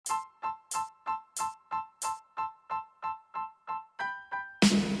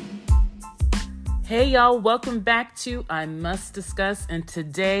Hey y'all, welcome back to I Must Discuss, and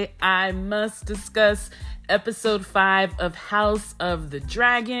today I must discuss episode 5 of House of the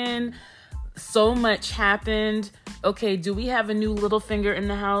Dragon. So much happened. Okay, do we have a new Littlefinger in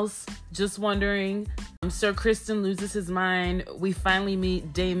the house? Just wondering. Sir Criston loses his mind. We finally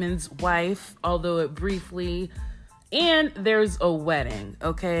meet Daemon's wife, although it briefly. And there's a wedding,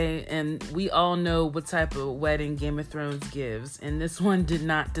 okay? And we all know what type of wedding Game of Thrones gives, and this one did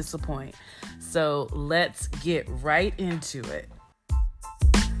not disappoint. So let's get right into it.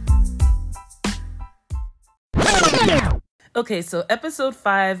 Okay, so episode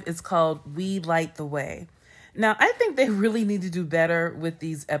 5 is called We Light the Way. Now, I think they really need to do better with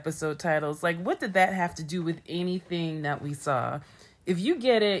these episode titles. Like, what did that have to do with anything that we saw? If you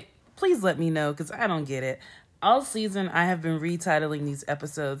get it, please let me know, because I don't get it. All season, I have been retitling these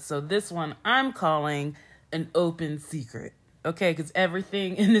episodes, so this one I'm calling An Open Secret. Okay, because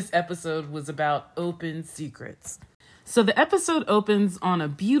everything in this episode was about open secrets. So the episode opens on a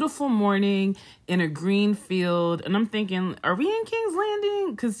beautiful morning in a green field, and I'm thinking, are we in King's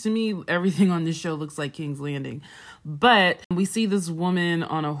Landing? Because to me, everything on this show looks like King's Landing. But we see this woman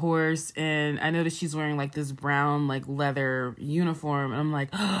on a horse, and I noticed she's wearing like this brown like leather uniform, and I'm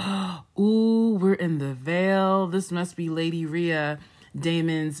like, ooh, we're in the Vale. This must be Lady Rhea,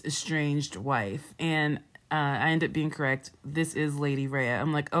 Daemon's estranged wife. And I end up being correct. This is Lady Rhea.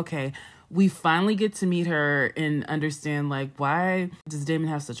 I'm like, okay, we finally get to meet her and understand, like, why does Daemon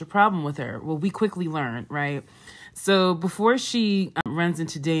have such a problem with her? Well, we quickly learn, right? So before she runs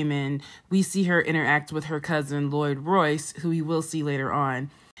into Daemon, we see her interact with her cousin, Lloyd Royce, who we will see later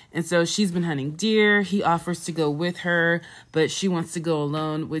on. And so she's been hunting deer. He offers to go with her, but she wants to go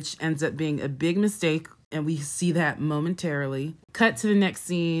alone, which ends up being a big mistake. And we see that momentarily. Cut to the next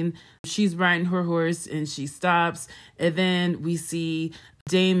scene. She's riding her horse and she stops. And then we see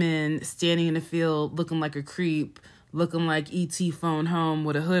Daemon standing in the field looking like a creep, looking like E.T. phone home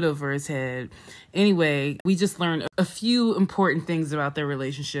with a hood over his head. Anyway, we just learned a few important things about their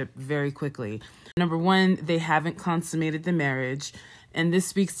relationship very quickly. Number one, they haven't consummated the marriage. And this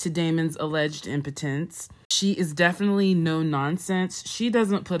speaks to Daemon's alleged impotence. She is definitely no nonsense. She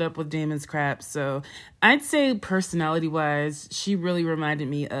doesn't put up with Daemon's crap. So I'd say personality-wise, she really reminded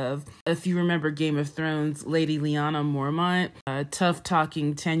me of, if you remember Game of Thrones, Lady Lyanna Mormont, a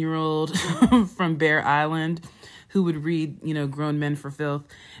tough-talking 10-year-old from Bear Island who would read, Grown Men for Filth.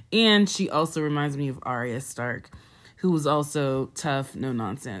 And she also reminds me of Arya Stark, who was also tough, no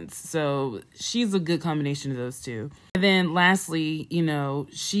nonsense. So she's a good combination of those two. And then lastly,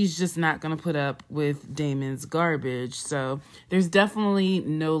 she's just not going to put up with Daemon's garbage. So there's definitely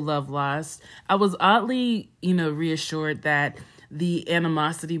no love lost. I was oddly, reassured that the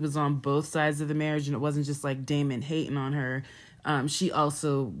animosity was on both sides of the marriage and it wasn't just like Daemon hating on her. She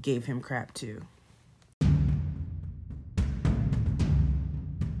also gave him crap too.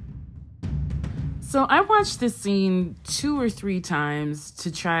 So I watched this scene 2 or 3 times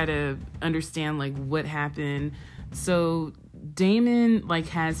to try to understand like what happened. So Daemon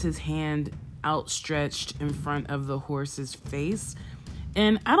has his hand outstretched in front of the horse's face.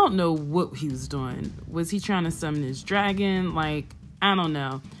 And I don't know what he was doing. Was he trying to summon his dragon? I don't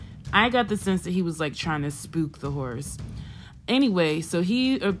know. I got the sense that he was trying to spook the horse. Anyway, so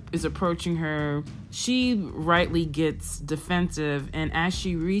he is approaching her. She rightly gets defensive, and as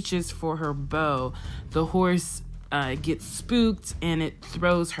she reaches for her bow, the horse gets spooked and it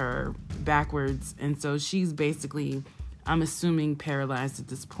throws her backwards. And so she's basically, I'm assuming, paralyzed at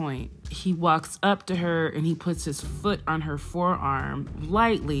this point. He walks up to her and he puts his foot on her forearm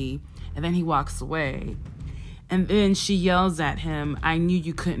lightly, and then he walks away. And then she yells at him, "I knew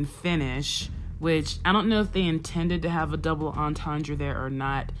you couldn't finish," which I don't know if they intended to have a double entendre there or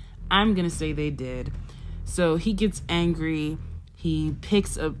not. I'm going to say they did. So he gets angry. He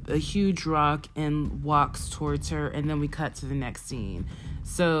picks a huge rock and walks towards her, and then we cut to the next scene.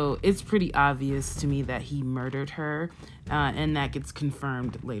 So it's pretty obvious to me that he murdered her, and that gets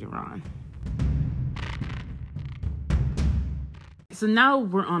confirmed later on. So now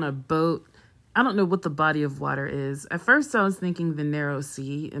we're on a boat. I don't know what the body of water is. At first I was thinking the narrow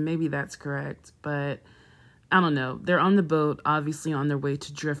sea, and maybe that's correct, but I don't know. They're on the boat, obviously on their way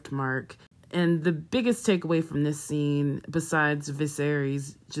to Driftmark. And the biggest takeaway from this scene, besides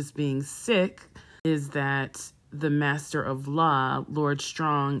Viserys just being sick, is that the Master of Law, Lord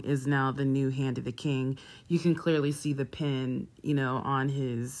Strong, is now the new Hand of the King. You can clearly see the pin, on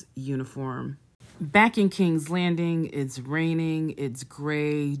his uniform. Back in King's Landing, it's raining, it's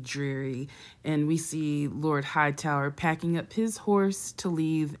gray, dreary, and we see Lord Hightower packing up his horse to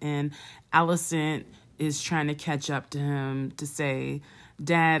leave, and Alicent is trying to catch up to him to say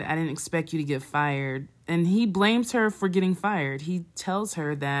Dad, I didn't expect you to get fired. And he blames her for getting fired. He tells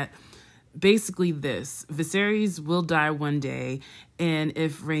her that basically this: Viserys will die one day, and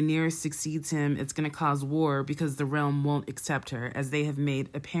if Rhaenyra succeeds him, it's going to cause war because the realm won't accept her, as they have made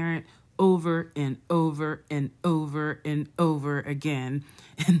apparent over and over and over and over again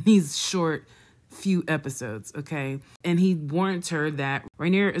in these short few episodes, okay? And he warns her that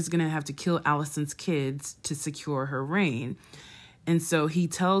Rhaenyra is going to have to kill Alicent's kids to secure her reign. And so he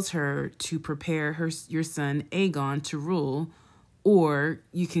tells her to prepare your son Aegon to rule, or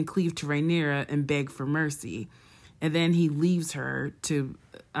you can cleave to Rhaenyra and beg for mercy. And then he leaves her to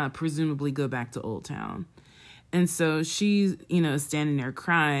presumably go back to Old Town. And so she's, standing there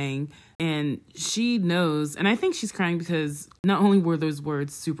crying, and she knows, and I think she's crying because not only were those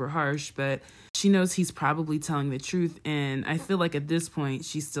words super harsh, but she knows he's probably telling the truth. And I feel like at this point,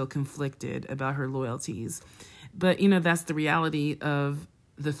 she's still conflicted about her loyalties. But, that's the reality of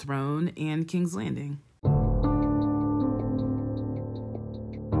the throne and King's Landing.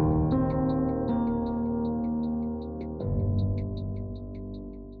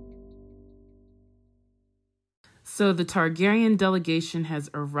 So the Targaryen delegation has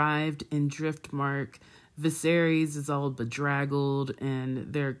arrived in Driftmark. Viserys is all bedraggled,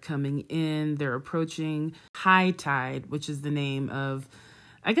 and they're coming in. They're approaching High Tide, which is the name of,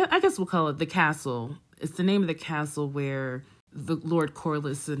 I guess we'll call it the castle. It's the name of the castle where the Lord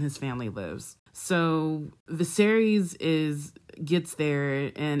Corlys and his family lives. So Viserys gets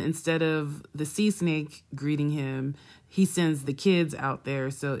there, and instead of the sea snake greeting him, he sends the kids out there.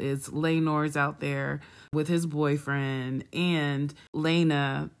 So it's Laenor's out there with his boyfriend, and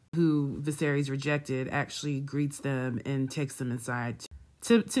Laena, who Viserys rejected, actually greets them and takes them inside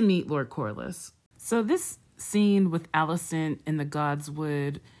to meet Lord Corlys. So this scene with Alicent in the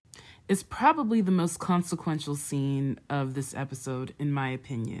Godswood is probably the most consequential scene of this episode, in my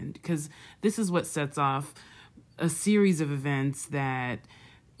opinion, because this is what sets off a series of events that,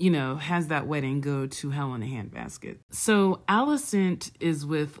 has that wedding go to hell in a handbasket. So Alicent is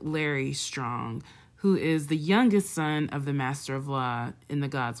with Larry Strong, who is the youngest son of the Master of Law in the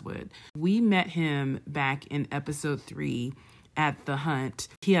Godswood. We met him back in episode 3 at the hunt.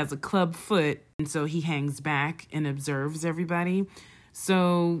 He has a club foot, and so he hangs back and observes everybody.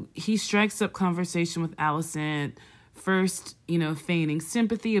 So he strikes up conversation with Alicent, first, feigning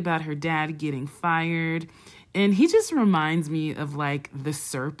sympathy about her dad getting fired. And he just reminds me of like the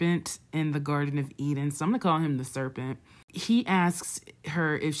serpent in the Garden of Eden. So I'm going to call him the serpent. He asks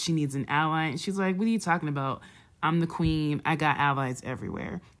her if she needs an ally, and she's like, what are you talking about? I'm the queen. I got allies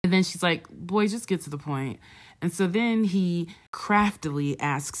everywhere. And then she's like, boy, just get to the point. And so then he craftily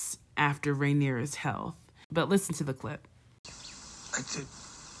asks after Rhaenyra's health. But listen to the clip. I did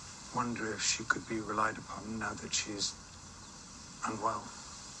wonder if she could be relied upon now that she's unwell.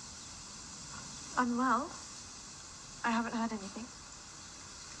 Unwell? I haven't heard anything.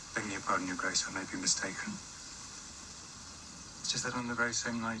 Begging your pardon, Your Grace, I may be mistaken. It's just that on the very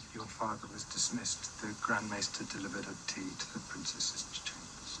same night your father was dismissed, the Grand Maester delivered a tea to the princess's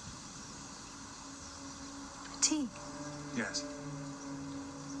chambers. Tea? Yes.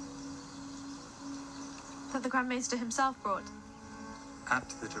 That the Grand Maester himself brought? At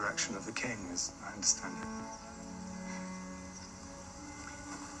the direction of the king, as I understand it.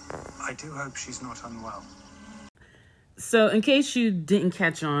 I do hope she's not unwell. So in case you didn't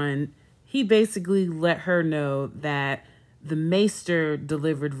catch on, he basically let her know that the Maester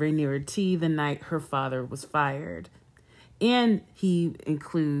delivered Rhaenyra tea the night her father was fired. And he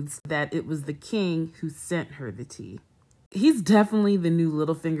includes that it was the king who sent her the tea. He's definitely the new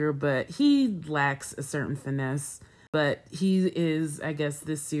Littlefinger, but he lacks a certain finesse. But he is, I guess,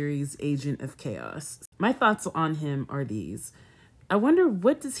 this series' agent of chaos. My thoughts on him are these. I wonder,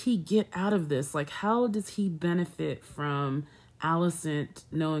 what does he get out of this? Like, how does he benefit from Alicent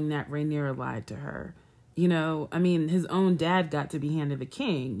knowing that Rhaenyra lied to her? His own dad got to be handed the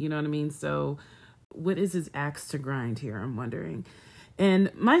king, you know what I mean? So what is his axe to grind here, I'm wondering. And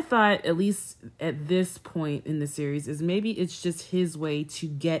my thought, at least at this point in the series, is maybe it's just his way to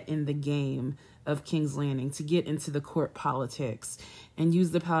get in the game of King's Landing, to get into the court politics and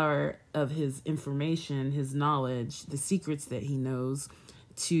use the power of his information, his knowledge, the secrets that he knows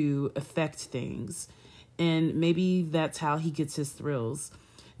to affect things. And maybe that's how he gets his thrills.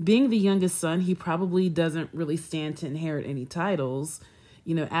 Being the youngest son, he probably doesn't really stand to inherit any titles.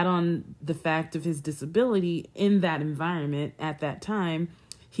 Add on the fact of his disability in that environment at that time,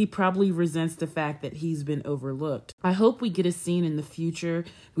 he probably resents the fact that he's been overlooked. I hope we get a scene in the future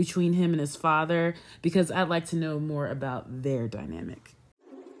between him and his father, because I'd like to know more about their dynamic.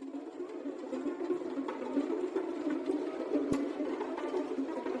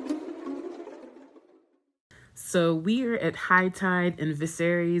 So we are at high tide, and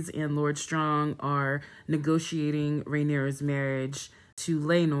Viserys and Lord Strong are negotiating Rhaenyra's marriage to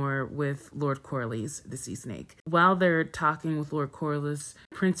Laenor with Lord Corlys, the Sea Snake. While they're talking with Lord Corlys,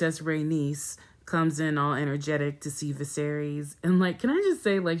 Princess Rhaenys comes in all energetic to see Viserys. And like, can I just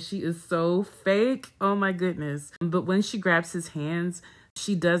say, like, she is so fake? Oh my goodness. But when she grabs his hands,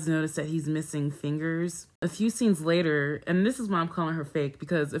 she does notice that he's missing fingers. A few scenes later, and this is why I'm calling her fake,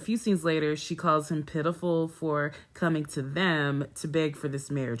 because a few scenes later, she calls him pitiful for coming to them to beg for this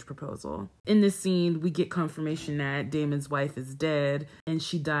marriage proposal. In this scene, we get confirmation that Daemon's wife is dead, and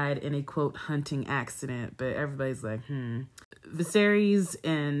she died in a, quote, hunting accident. But everybody's like, Viserys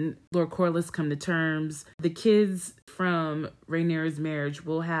and Lord Corlys come to terms. The kids from Rhaenyra's marriage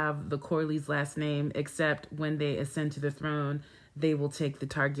will have the Corlys last name, except when they ascend to the throne, they will take the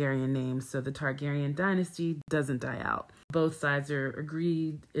Targaryen name, so the Targaryen dynasty doesn't die out. Both sides are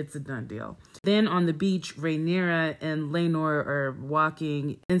agreed. It's a done deal. Then on the beach, Rhaenyra and Laenor are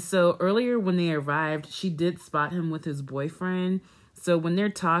walking. And so earlier when they arrived, she did spot him with his boyfriend. So when they're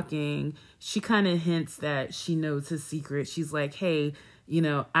talking, she kind of hints that she knows his secret. She's like, hey,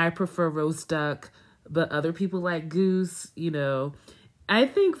 I prefer roast duck, but other people like goose, I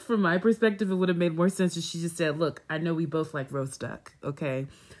think from my perspective, it would have made more sense if she just said, look, I know we both like roast duck, okay?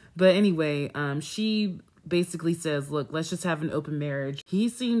 But anyway, she basically says, look, let's just have an open marriage. He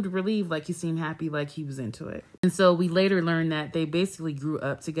seemed relieved, like he seemed happy, like he was into it. And so we later learned that they basically grew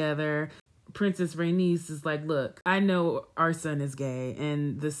up together. Princess Rhaenys is like, look, I know our son is gay.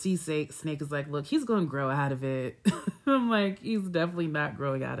 And the sea snake is like, look, he's going to grow out of it. I'm like, he's definitely not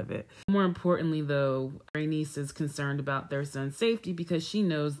growing out of it. More importantly, though, Rhaenys is concerned about their son's safety because she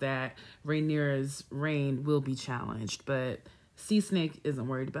knows that Rhaenyra's reign will be challenged. But Sea Snake isn't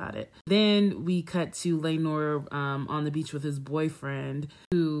worried about it. Then we cut to Laenor on the beach with his boyfriend,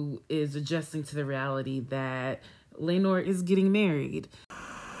 who is adjusting to the reality that Laenor is getting married.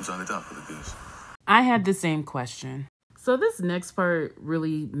 I had the same question. So this next part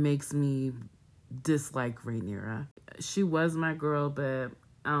really makes me dislike Rhaenyra. She was my girl, but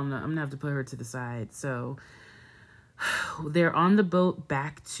I don't know. I'm gonna have to put her to the side. So they're on the boat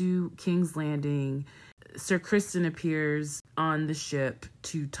back to King's Landing. Sir Criston appears on the ship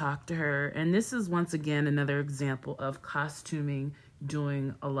to talk to her. And this is once again another example of costuming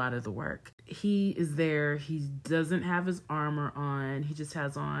doing a lot of the work. He is there. He doesn't have his armor on. He just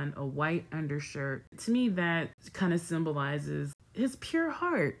has on a white undershirt. To me, that kind of symbolizes his pure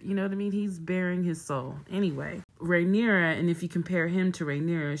heart. You know what I mean? He's bearing his soul. Anyway, Rhaenyra, and if you compare him to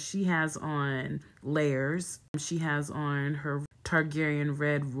Rhaenyra, she has on layers. She has on her Targaryen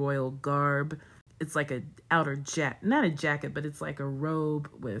red royal garb. It's like a outer jacket, not a jacket, but it's like a robe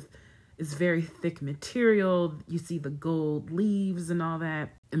with, it's very thick material. You see the gold leaves and all that,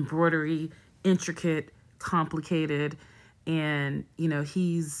 embroidery, intricate, complicated. And,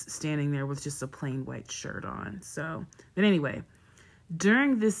 he's standing there with just a plain white shirt on. So, but anyway,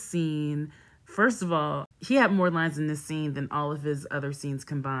 during this scene, first of all, he had more lines in this scene than all of his other scenes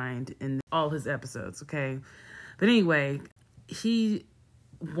combined in all his episodes, okay? But anyway, he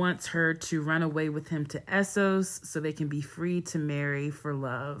wants her to run away with him to Essos so they can be free to marry for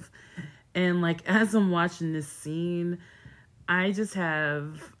love. And like, as I'm watching this scene, I just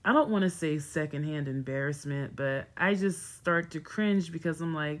have, I don't want to say secondhand embarrassment, but I just start to cringe because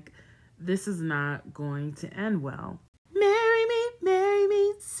I'm like, this is not going to end well. Marry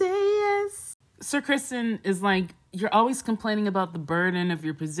me, say yes. Sir Criston is like, you're always complaining about the burden of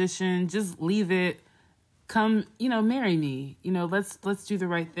your position. Just leave it. Come, marry me. Let's do the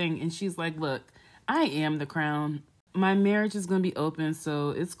right thing. And she's like, look, I am the crown. My marriage is going to be open, so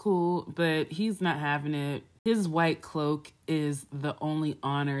it's cool, but he's not having it. His white cloak is the only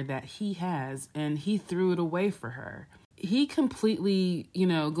honor that he has, and he threw it away for her. He completely,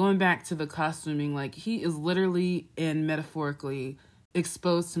 going back to the costuming, like he is literally and metaphorically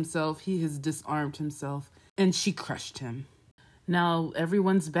exposed himself. He has disarmed himself, and she crushed him. Now,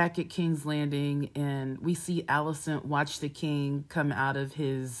 everyone's back at King's Landing, and we see Alicent watch the king come out of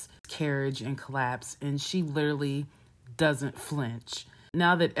his carriage and collapse, and she literally doesn't flinch.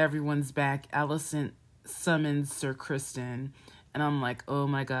 Now that everyone's back, Alicent summons Sir Criston, and I'm like, oh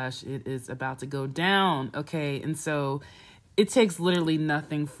my gosh, it is about to go down. Okay, and so it takes literally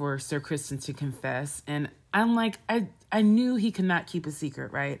nothing for Sir Criston to confess, and I'm like, I knew he could not keep a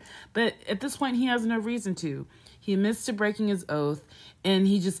secret, right? But at this point, he has no reason to. He admits to breaking his oath, and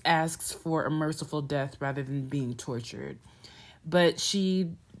he just asks for a merciful death rather than being tortured. But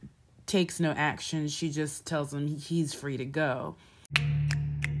she takes no action. She just tells him he's free to go.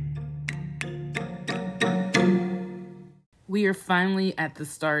 We are finally at the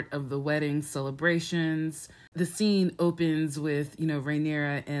start of the wedding celebrations. The scene opens with,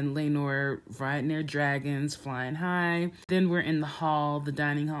 Rhaenyra and Laenor riding their dragons, flying high. Then we're in the hall, the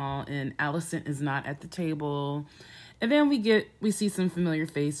dining hall, and Alicent is not at the table. And then we see some familiar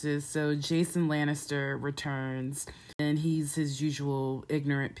faces. So Jason Lannister returns, and he's his usual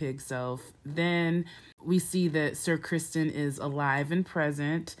ignorant pig self. Then we see that Sir Criston is alive and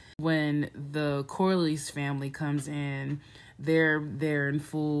present. When the Corlys family comes in, they're in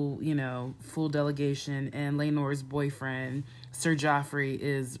full delegation, and Laenor's boyfriend, Sir Joffrey,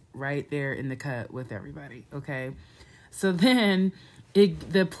 is right there in the cut with everybody, okay? So then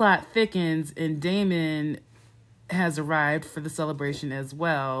the plot thickens, and Daemon has arrived for the celebration as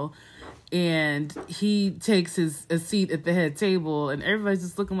well, and he takes a seat at the head table, and everybody's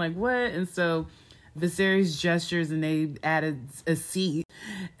just looking like, what? And so Viserys gestures, and they added a seat,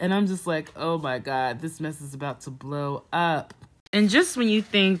 and I'm just like, oh my god, this mess is about to blow up. And just when you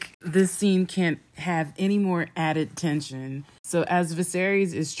think this scene can't have any more added tension, so as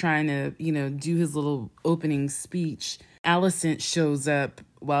Viserys is trying to, do his little opening speech, Alicent shows up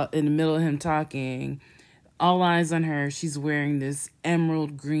while in the middle of him talking. All eyes on her. She's wearing this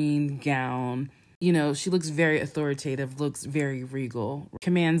emerald green gown. She looks very authoritative, looks very regal,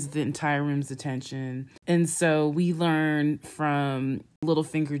 commands the entire room's attention. And so we learn from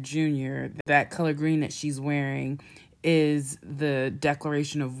Littlefinger Jr. that color green that she's wearing is the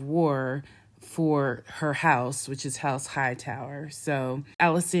declaration of war for her house, which is House Hightower. So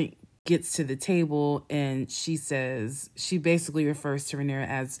Alicent gets to the table, and she basically refers to Rhaenyra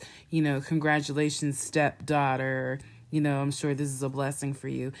as, congratulations, stepdaughter. I'm sure this is a blessing for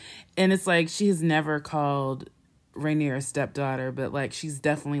you. And it's like she has never called Rhaenyra stepdaughter, but like she's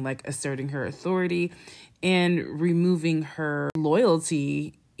definitely like asserting her authority and removing her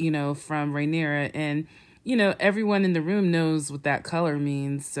loyalty, from Rhaenyra. And, everyone in the room knows what that color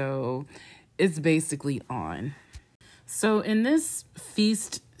means. So it's basically on. So in this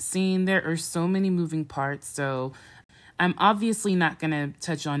feast scene, there are so many moving parts. So I'm obviously not going to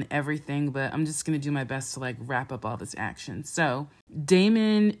touch on everything, but I'm just going to do my best to wrap up all this action. So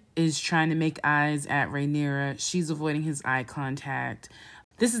Daemon is trying to make eyes at Rhaenyra. She's avoiding his eye contact.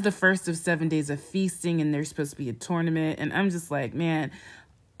 This is the first of 7 days of feasting, and there's supposed to be a tournament. And I'm just like, man,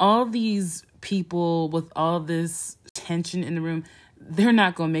 all these people with all this tension in the room, they're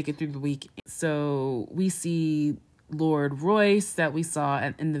not going to make it through the week. So we see Lord Royce that we saw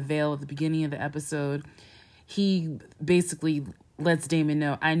in the Vale at the beginning of the episode. He basically lets Daemon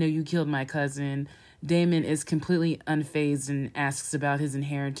know, I know you killed my cousin. Daemon is completely unfazed and asks about his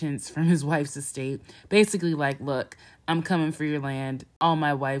inheritance from his wife's estate. Basically look, I'm coming for your land. All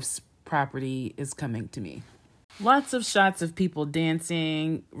my wife's property is coming to me. Lots of shots of people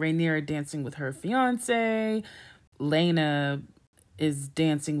dancing. Rhaenyra dancing with her fiance. Laena is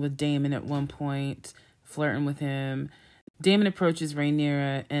dancing with Daemon at one point, flirting with him. Daemon approaches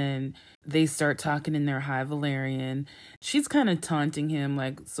Rhaenyra, and they start talking in their High Valyrian. She's kind of taunting him,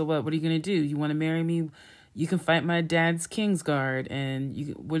 like, so what are you going to do? You want to marry me? You can fight my dad's Kingsguard, and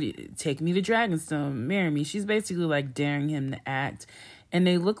take me to Dragonstone, marry me. She's basically daring him to act. And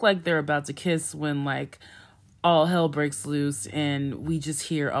they look like they're about to kiss when all hell breaks loose, and we just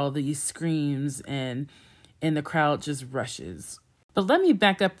hear all these screams, and the crowd just rushes. But let me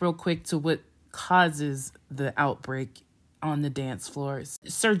back up real quick to what causes the outbreak on the dance floors.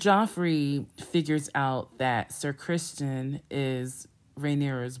 Sir Joffrey figures out that Sir Criston is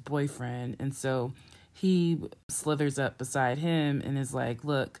Rhaenyra's boyfriend, and so he slithers up beside him and is like,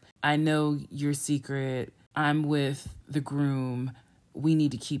 look, I know your secret. I'm with the groom. We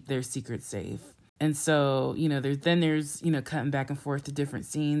need to keep their secret safe. And so, there's cutting back and forth to different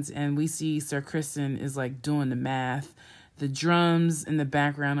scenes, and we see Sir Criston is doing the math. The drums in the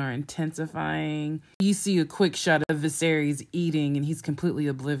background are intensifying. You see a quick shot of Viserys eating, and he's completely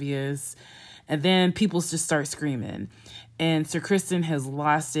oblivious. And then people just start screaming. And Sir Criston has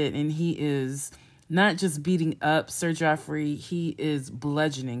lost it, and he is not just beating up Sir Joffrey, he is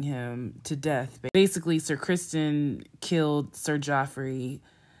bludgeoning him to death. Basically, Sir Criston killed Sir Joffrey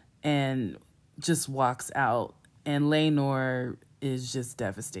and just walks out. And Laenor is just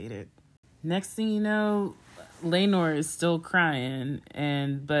devastated. Next thing you know, Laenor is still crying,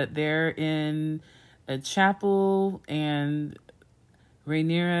 but they're in a chapel, and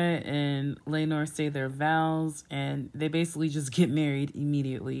Rhaenyra and Laenor say their vows, and they basically just get married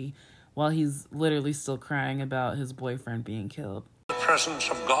immediately while he's literally still crying about his boyfriend being killed. In the presence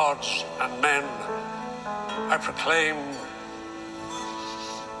of gods and men, I proclaim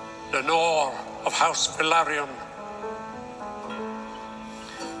Lenore of House Velaryon,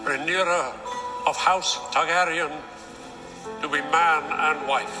 Rhaenyra of House Targaryen, to be man and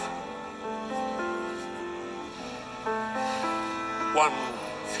wife. One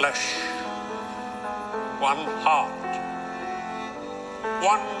flesh, one heart,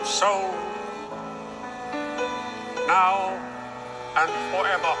 one soul, now and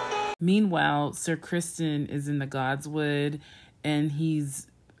forever. Meanwhile, Sir Criston is in the Godswood and he's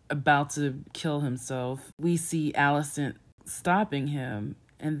about to kill himself. We see Alicent stopping him,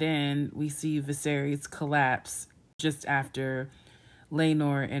 and then we see Viserys collapse just after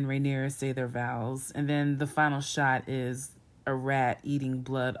Laenor and Rhaenyra say their vows. And then the final shot is a rat eating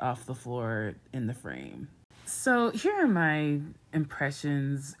blood off the floor in the frame. So here are my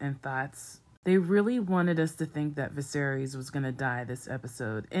impressions and thoughts. They really wanted us to think that Viserys was going to die this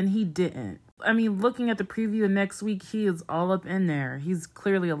episode, and he didn't. I mean, looking at the preview of next week, he is all up in there. He's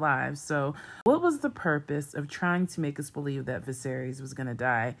clearly alive. So what was the purpose of trying to make us believe that Viserys was going to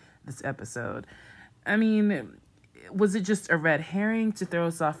die this episode? I mean, was it just a red herring to throw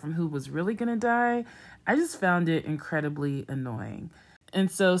us off from who was really going to die? I just found it incredibly annoying. And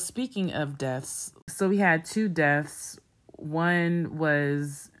so speaking of deaths, so we had 2 deaths. One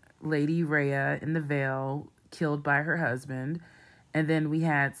was Lady Rhea in the Vale, killed by her husband. And then we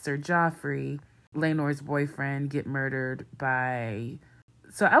had Sir Joffrey, Laenor's boyfriend, get murdered by...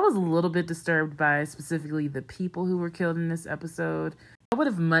 So I was a little bit disturbed by specifically the people who were killed in this episode. I would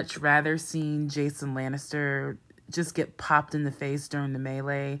have much rather seen Jason Lannister just get popped in the face during the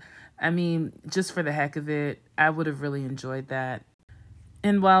melee. I mean, just for the heck of it, I would have really enjoyed that.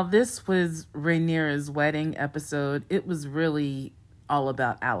 And while this was Rhaenyra's wedding episode, it was really all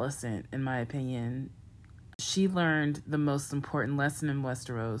about Alicent, in my opinion. She learned the most important lesson in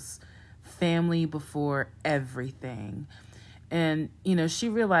Westeros: family before everything. And, you know, she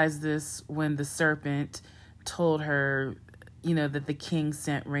realized this when the serpent told her, you know, that the king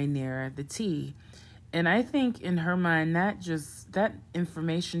sent Rhaenyra the tea. And I think in her mind, that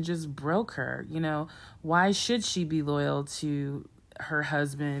information just broke her. You know, why should she be loyal to her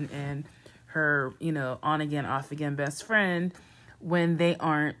husband and her, you know, on again, off again best friend when they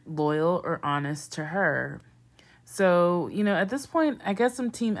aren't loyal or honest to her? So, you know, at this point, I guess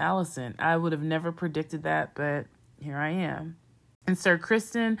I'm Team Alicent. I would have never predicted that, but here I am. And Sir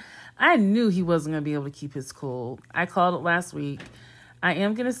Criston, I knew he wasn't going to be able to keep his cool. I called it last week. I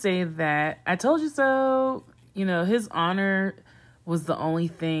am going to say that I told you so. You know, his honor was the only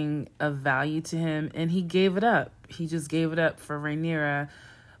thing of value to him, and he gave it up. He just gave it up for Rhaenyra,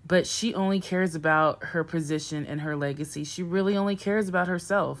 but she only cares about her position and her legacy. She really only cares about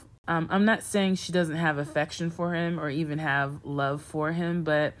herself. I'm not saying she doesn't have affection for him or even have love for him,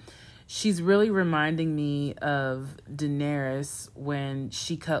 but she's really reminding me of Daenerys when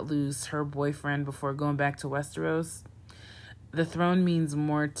she cut loose her boyfriend before going back to Westeros. The throne means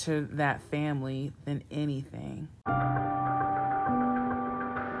more to that family than anything.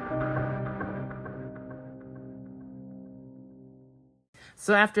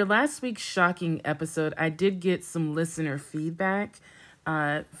 So after last week's shocking episode, I did get some listener feedback.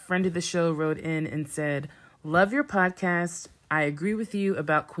 A friend of the show wrote in and said, "Love your podcast. I agree with you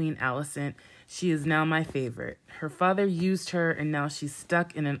about Queen Alicent. She is now my favorite. Her father used her and now she's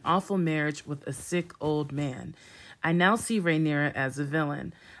stuck in an awful marriage with a sick old man. I now see Rhaenyra as a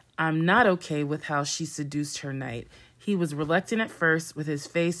villain. I'm not okay with how she seduced her knight. He was reluctant at first with his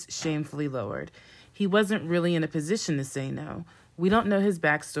face shamefully lowered. He wasn't really in a position to say no. We don't know his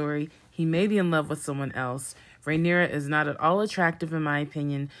backstory. He may be in love with someone else. Rhaenyra is not at all attractive in my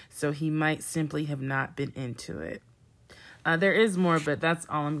opinion, so he might simply have not been into it." There is more, but that's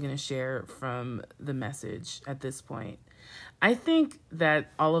all I'm going to share from the message at this point. I think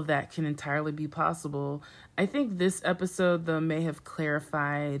that all of that can entirely be possible. I think this episode, though, may have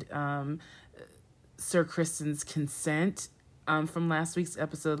clarified Sir Criston's consent from last week's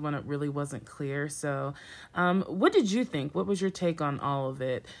episode when it really wasn't clear. So what did you think? What was your take on all of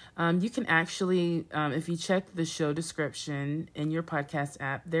it? You can actually, if you check the show description in your podcast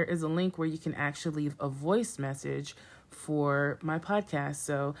app, there is a link where you can actually leave a voice message for my podcast.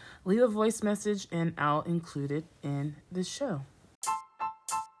 So leave a voice message and I'll include it in the show.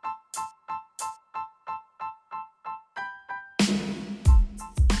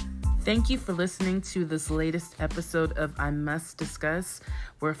 Thank you for listening to this latest episode of I Must Discuss.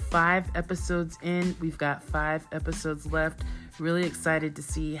 We're 5 episodes in. We've got 5 episodes left. Really excited to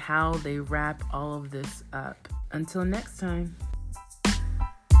see how they wrap all of this up. Until next time.